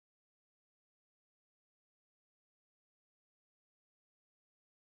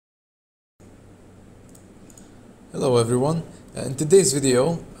Hello everyone. In today's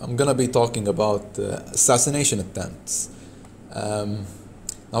video, I'm gonna be talking about assassination attempts. Um,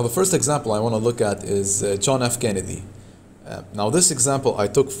 Now the first example I want to look at is John F. Kennedy. Now this example I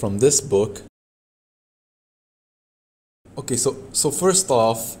took from this book. Okay, so first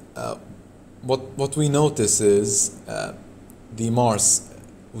off, what we notice is the Mars,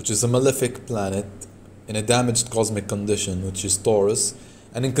 which is a malefic planet in a damaged cosmic condition, which is Taurus,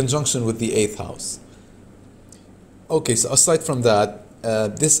 and in conjunction with the 8th house. Okay, so aside from that,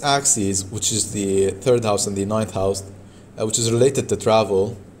 this axis, which is the 3rd house and the 9th house, which is related to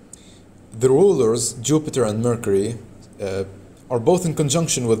travel, the rulers, Jupiter and Mercury, are both in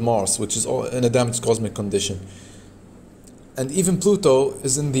conjunction with Mars, which is in a damaged cosmic condition. And even Pluto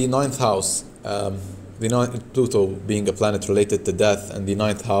is in the 9th house, Pluto being a planet related to death, and the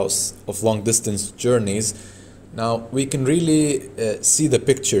 9th house of long distance journeys. Now, we can really see the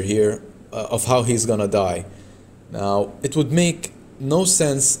picture here of how he's gonna die. Now, it would make no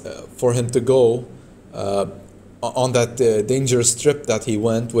sense for him to go on that dangerous trip that he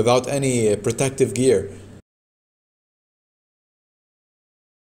went without any protective gear.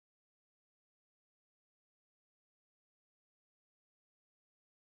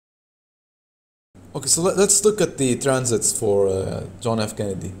 Okay, so let's look at the transits for John F.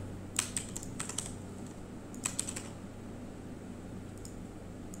 Kennedy.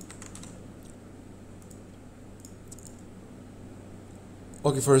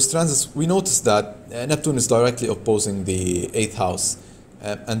 Okay, for his transits, we notice that Neptune is directly opposing the 8th house,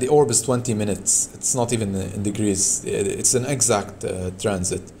 and the orb is 20 minutes. It's not even in degrees. It's an exact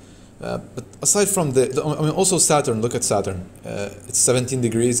transit. But aside from I mean, also Saturn, look at Saturn. It's 17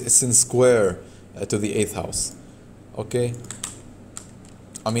 degrees. It's in square to the 8th house. Okay?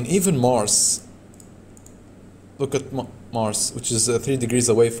 I mean, even Mars, look at Mars, which is 3 degrees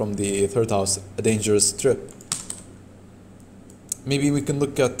away from the 3rd house, a dangerous trip. Maybe we can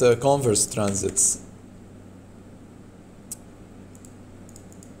look at converse transits.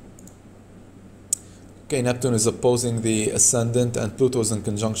 Okay, Neptune is opposing the ascendant and Pluto is in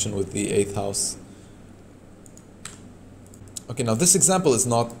conjunction with the 8th house. Okay, now this example is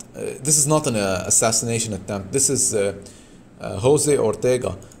not, this is not an assassination attempt. This is Jose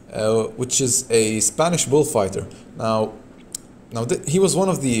Ortega, which is a Spanish bullfighter. Now he was one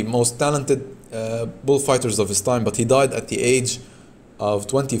of the most talented bullfighters of his time, but he died at the age of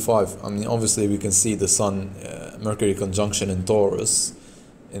 25. I mean, obviously we can see the Sun, Mercury conjunction in Taurus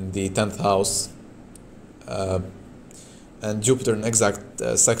in the 10th house, and Jupiter in exact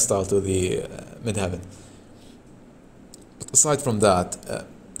sextile to the midheaven. But aside from that,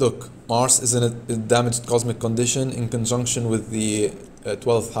 look, Mars is in a damaged cosmic condition in conjunction with the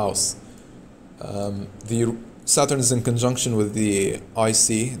 12th house. The Saturn is in conjunction with the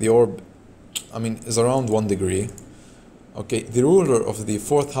IC, the orb, I mean, is around 1 degree. Okay, the ruler of the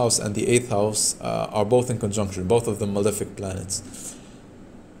 4th house and the 8th house are both in conjunction, both of them malefic planets.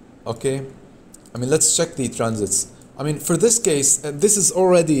 Okay, I mean, let's check the transits. I mean, for this case, this is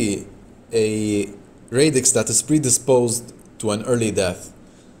already a radix that is predisposed to an early death.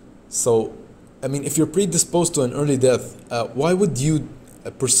 So, I mean, if you're predisposed to an early death, why would you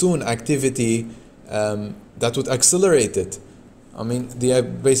pursue an activity that would accelerate it? I mean, the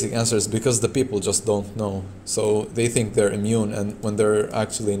basic answer is because the people just don't know. So they think they're immune, and when they're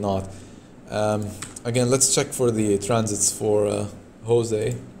actually not. Again, let's check for the transits for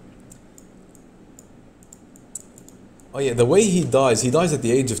Jose. Oh yeah, the way he dies at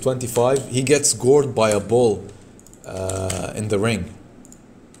the age of 25. He gets gored by a bull in the ring.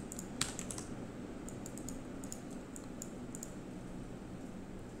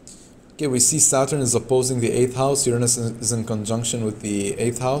 Okay, we see Saturn is opposing the 8th house, Uranus is in conjunction with the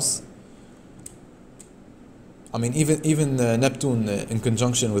 8th house. I mean, even Neptune in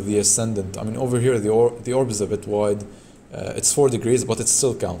conjunction with the ascendant. I mean, over here the orb is a bit wide. It's 4 degrees, but it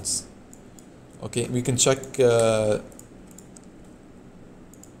still counts. Okay, we can check. We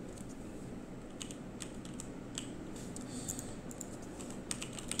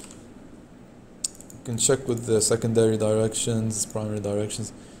can check with the secondary directions, primary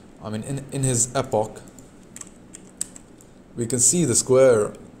directions. I mean, in his epoch, we can see the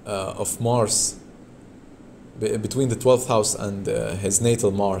square of Mars between the 12th house and his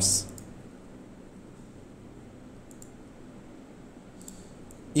natal Mars.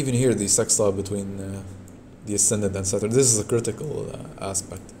 Even here, the sextile between the ascendant and Saturn. This is a critical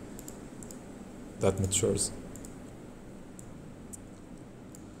aspect that matures.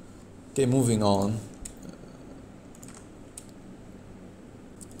 Okay, moving on.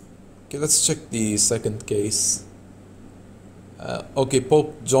 Okay, let's check the second case. Okay,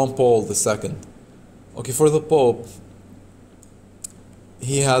 Pope John Paul II. Okay, for the Pope,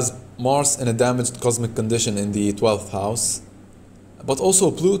 he has Mars in a damaged cosmic condition in the 12th house, but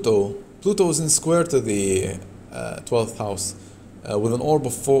also Pluto. Pluto is in square to the 12th house with an orb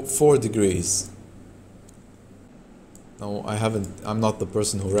of 4 degrees. No, I'm not the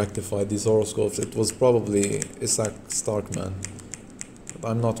person who rectified these horoscopes. It was probably Isaac Starkman, but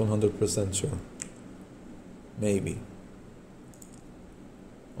I'm not 100% sure. Maybe.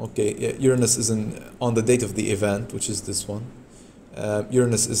 Okay, yeah, Uranus is on the date of the event, which is this one.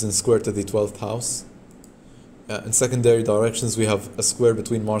 Uranus is in square to the 12th house. In secondary directions, we have a square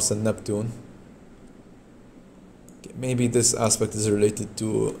between Mars and Neptune. Okay, maybe this aspect is related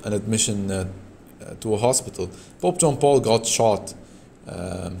to an admission to a hospital. Pope John Paul got shot.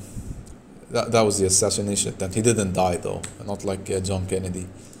 That was the assassination attempt. He didn't die though, not like John Kennedy.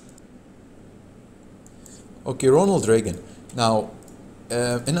 Okay, Ronald Reagan. Now,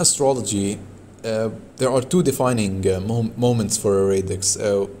 in astrology, there are two defining moments for a radix,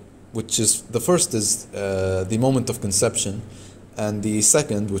 which is, the first is the moment of conception, and the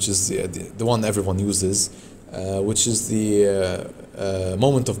second, which is the one everyone uses, which is the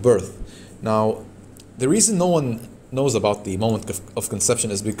moment of birth. Now, the reason no one knows about the moment of conception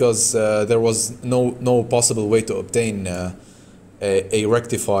is because there was no possible way to obtain a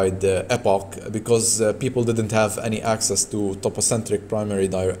rectified epoch, because people didn't have any access to topocentric primary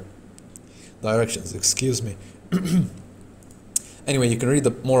directions. Excuse me. Anyway, you can read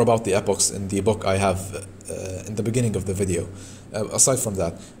more about the epochs in the book I have in the beginning of the video. Aside from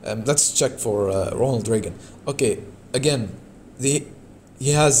that, let's check for Ronald Reagan. Okay, again, he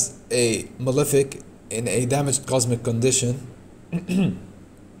has a malefic in a damaged cosmic condition,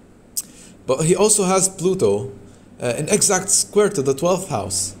 but he also has Pluto in exact square to the 12th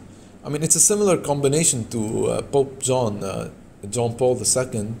house. I mean, it's a similar combination to Pope John Paul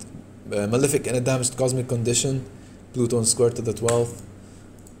II, malefic in a damaged cosmic condition, Pluto in square to the 12th.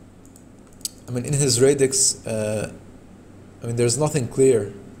 I mean, in his radix, I mean, there's nothing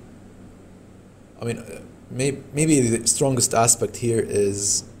clear. I mean, maybe the strongest aspect here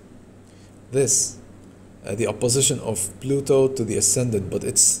is this, the opposition of Pluto to the ascendant, but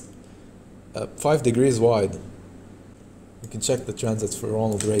it's 5 degrees wide. You can check the transits for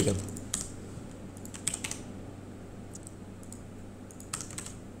Ronald Reagan.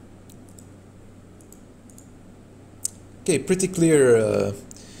 Okay, pretty clear,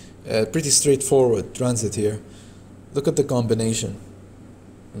 pretty straightforward transit here. Look at the combination.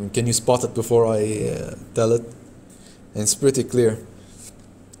 I mean, can you spot it before I tell it? And it's pretty clear.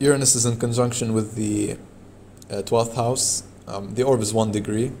 Uranus is in conjunction with the 12th house. The orb is 1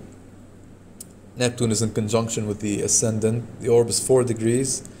 degree. Neptune is in conjunction with the ascendant. The orb is 4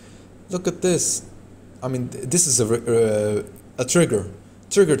 degrees. Look at this. I mean, this is a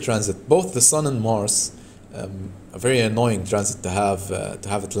trigger transit. Both the Sun and Mars, a very annoying transit to have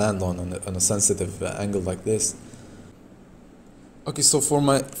it land on a sensitive angle like this. Okay, so for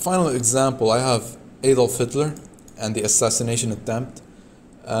my final example, I have Adolf Hitler and the assassination attempt.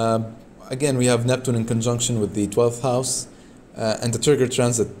 Again, we have Neptune in conjunction with the 12th house, and the trigger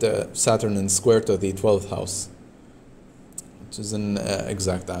transit Saturn in square to the 12th house, which is an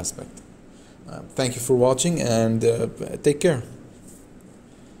exact aspect. Thank you for watching, and take care.